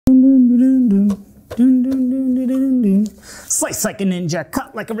Dun, dun, dun, dun, dun, dun. Slice like a ninja,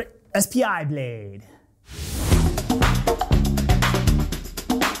 cut like a SPI blade.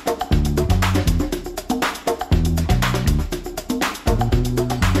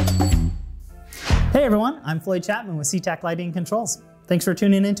 Hey everyone, I'm Floyd Chapman with CTAC Lighting and Controls. Thanks for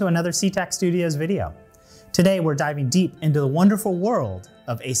tuning in to another CTAC Studios video. Today we're diving deep into the wonderful world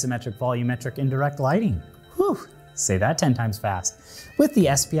of asymmetric volumetric indirect lighting. Whew, say that 10 times fast, with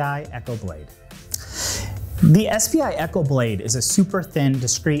the SPI Echo Blade. The SPI Echo Blade is a super thin,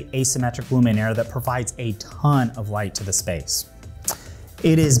 discrete asymmetric luminaire that provides a ton of light to the space.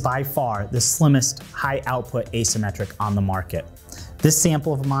 It is by far the slimmest high output asymmetric on the market. This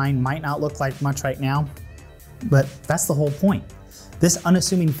sample of mine might not look like much right now, but that's the whole point. This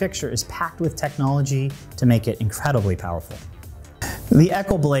unassuming fixture is packed with technology to make it incredibly powerful. The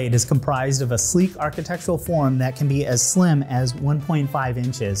Echo Blade is comprised of a sleek architectural form that can be as slim as 1.5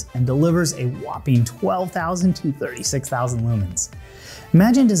 inches and delivers a whopping 12,000 to 36,000 lumens.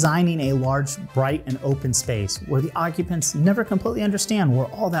 Imagine designing a large, bright, and open space where the occupants never completely understand where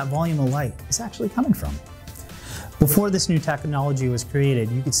all that volume of light is actually coming from. Before this new technology was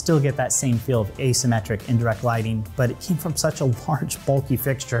created, you could still get that same feel of asymmetric indirect lighting, but it came from such a large, bulky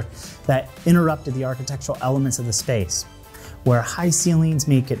fixture that interrupted the architectural elements of the space, where high ceilings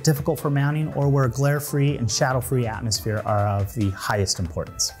make it difficult for mounting or where a glare-free and shadow-free atmosphere are of the highest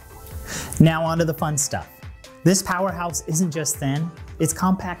importance. Now onto the fun stuff. This powerhouse isn't just thin, its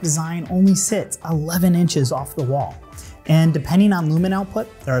compact design only sits 11 inches off the wall. And depending on lumen output,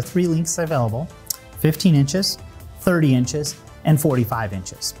 there are 3 lengths available: 15 inches, 30 inches, and 45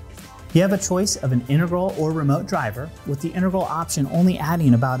 inches. You have a choice of an integral or remote driver, with the integral option only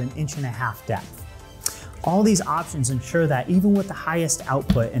adding about 1.5 inches depth. All these options ensure that even with the highest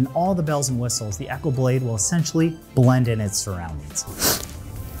output and all the bells and whistles, the Echo Blade will essentially blend in its surroundings.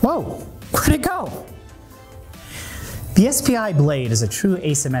 Whoa, where'd it go? The SPI Blade is a true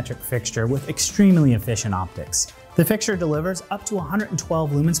asymmetric fixture with extremely efficient optics. The fixture delivers up to 112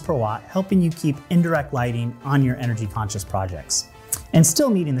 lumens per watt, helping you keep indirect lighting on your energy-conscious projects, and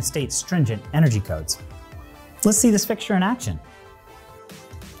still meeting the state's stringent energy codes. Let's see this fixture in action.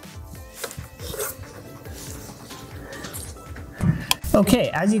 Okay,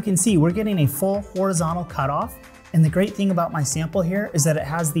 as you can see, we're getting a full horizontal cutoff, and the great thing about my sample here is that it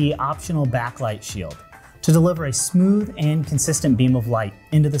has the optional backlight shield to deliver a smooth and consistent beam of light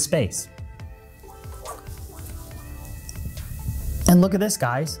into the space. And look at this,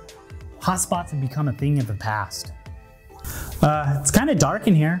 guys. Hotspots have become a thing of the past. It's kind of dark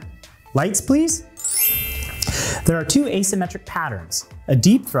in here. Lights, please. There are 2 asymmetric patterns, a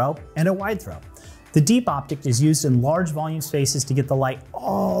deep throw and a wide throw. The deep optic is used in large volume spaces to get the light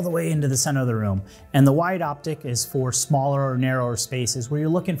all the way into the center of the room, and the wide optic is for smaller or narrower spaces where you're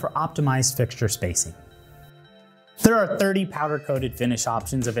looking for optimized fixture spacing. There are 30 powder-coated finish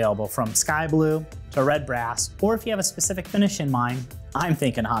options available, from sky blue to red brass, or if you have a specific finish in mind, I'm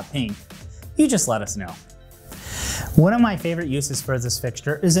thinking hot pink, you just let us know. One of my favorite uses for this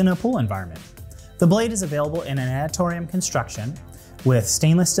fixture is in a pool environment. The blade is available in an auditorium construction with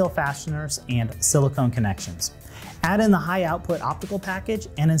stainless steel fasteners and silicone connections. Add in the high output optical package,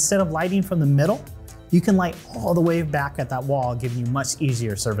 and instead of lighting from the middle, you can light all the way back at that wall, giving you much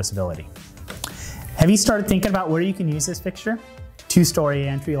easier serviceability. Have you started thinking about where you can use this fixture? 2-story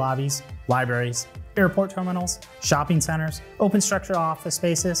entry lobbies, libraries, airport terminals, shopping centers, open structure office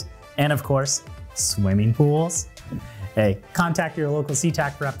spaces, and of course, swimming pools. Hey, contact your local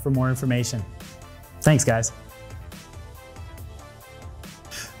CTAC rep for more information. Thanks, guys.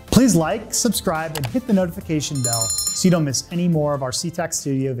 Please like, subscribe, and hit the notification bell so you don't miss any more of our CTAC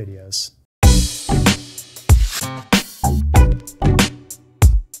Studio videos.